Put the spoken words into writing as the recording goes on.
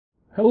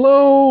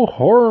Hello,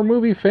 horror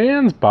movie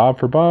fans. Bob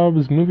for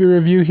Bob's Movie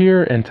Review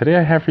here, and today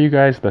I have for you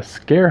guys the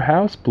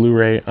Scarehouse Blu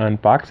Ray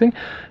unboxing.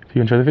 If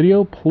you enjoy the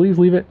video, please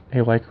leave it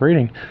a like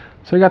rating.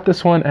 So I got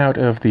this one out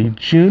of the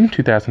June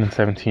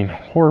 2017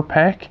 horror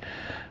pack.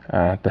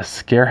 The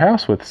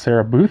Scarehouse with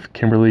Sarah Booth,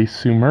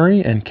 Kimberly-Sue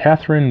Mrray, and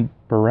Katherine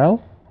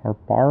Barrell, or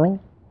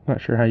Barrell, not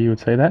sure how you would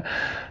say that.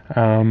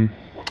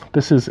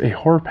 This is a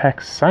horror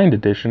pack signed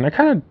edition. I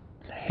kind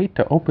of hate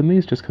to open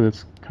these just because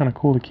it's kind of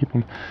cool to keep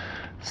them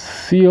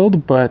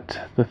sealed, but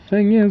the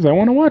thing is, I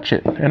want to watch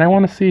it, and I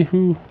want to see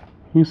who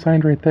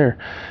signed right there,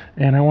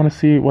 and I want to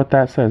see what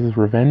that says. Is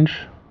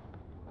Revenge.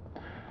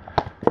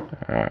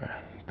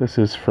 This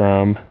is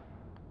from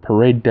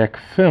Parade Deck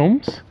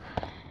Films.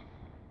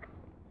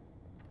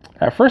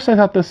 At first I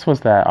thought this was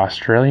that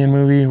Australian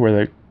movie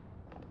where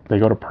they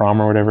go to prom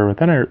or whatever, but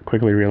then I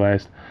quickly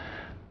realized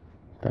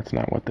that's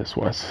not what this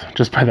was,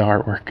 just by the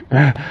artwork.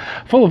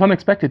 Full of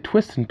unexpected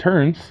twists and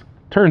turns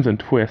and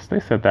twists.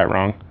 They said that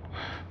wrong.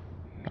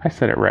 I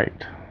said it right.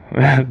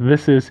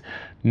 This is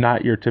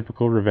not your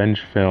typical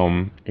revenge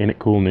film. Ain't it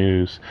cool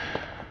news?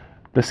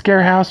 The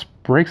Scarehouse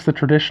breaks the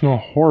traditional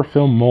horror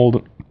film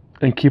mold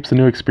and keeps the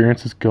new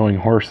experiences going.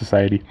 Horror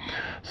Society.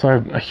 So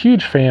I'm a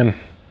huge fan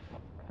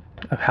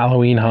of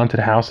Halloween haunted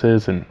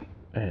houses and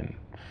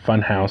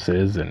fun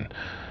houses and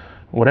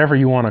whatever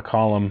you want to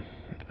call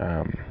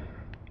them,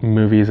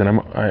 movies,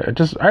 and I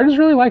just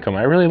really like them.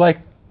 I really like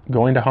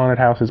going to haunted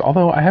houses,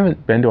 although I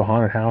haven't been to a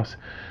haunted house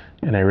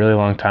in a really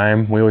long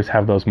time. We always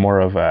have those more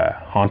of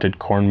haunted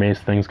corn maze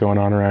things going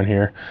on around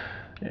here,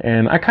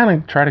 and I kind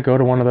of try to go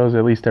to one of those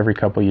at least every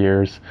couple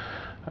years.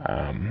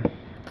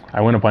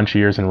 I went a bunch of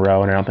years in a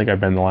row, and I don't think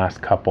I've been the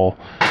last couple,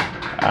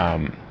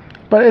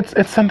 but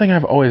it's something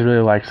I've always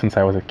really liked since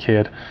I was a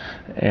kid,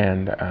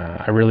 and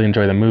I really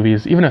enjoy the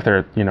movies, even if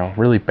they're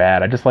really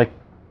bad. I just like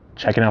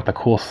checking out the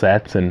cool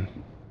sets, and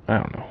I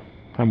don't know,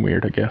 I'm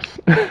weird, I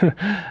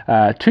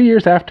guess. 2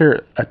 years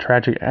after a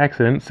tragic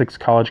accident, 6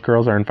 college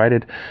girls are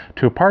invited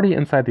to a party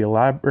inside the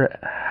elaborate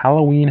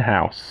Halloween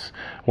house.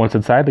 Once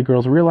inside, the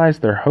girls realize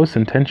their host's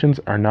intentions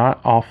are not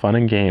all fun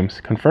and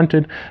games.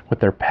 Confronted with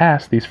their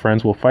past, these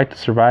friends will fight to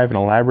survive an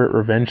elaborate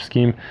revenge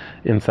scheme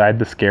inside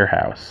the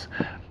Scarehouse.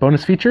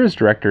 Bonus features,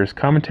 director's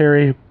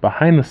commentary,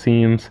 behind the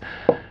scenes,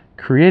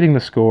 creating the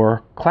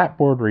score,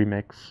 clapboard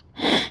remix,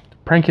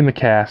 pranking the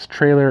cast,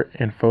 trailer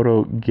and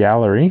photo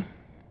gallery.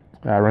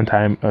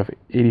 Runtime of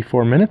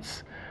 84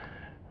 minutes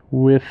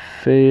with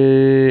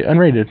a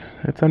unrated.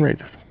 It's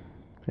unrated,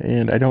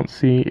 and I don't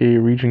see a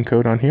region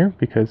code on here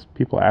because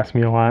people ask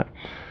me a lot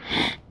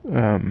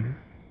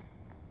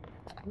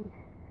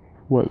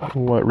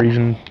what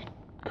region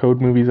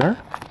code movies are.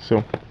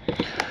 So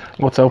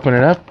let's open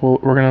it up.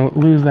 We're gonna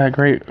lose that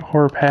great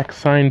horror pack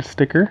signed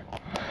sticker.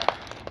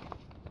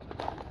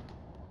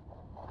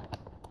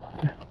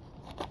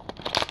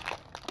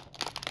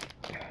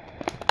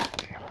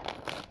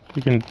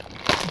 You can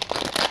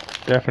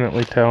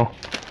definitely tell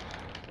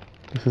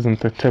this isn't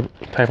the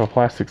type of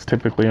plastics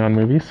typically on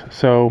movies.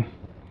 So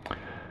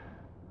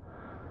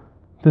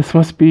this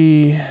must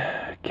be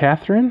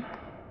Katherine.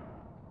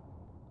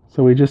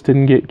 So we just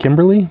didn't get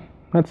Kimberly.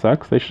 That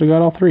sucks. They should have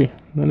got all 3.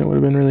 Then it would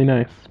have been really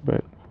nice.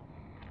 But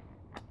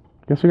I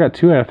guess we got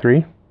 2 out of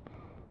 3.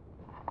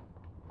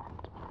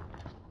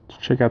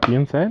 Let's check out the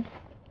inside.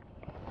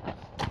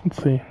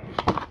 Let's see.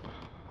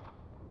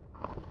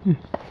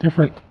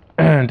 Different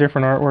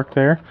artwork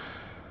there.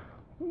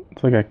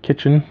 It's like a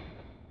kitchen.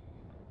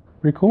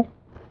 Pretty cool.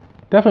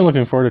 Definitely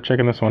looking forward to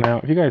checking this one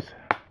out. If you guys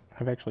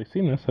have actually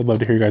seen this, I'd love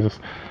to hear your guys'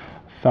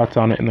 thoughts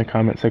on it in the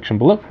comment section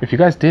below. If you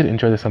guys did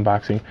enjoy this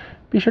unboxing,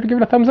 be sure to give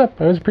it a thumbs up.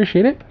 I always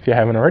appreciate it. If you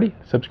haven't already,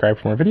 subscribe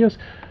for more videos.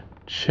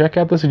 Check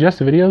out the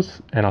suggested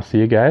videos, and I'll see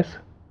you guys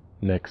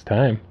next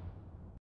time.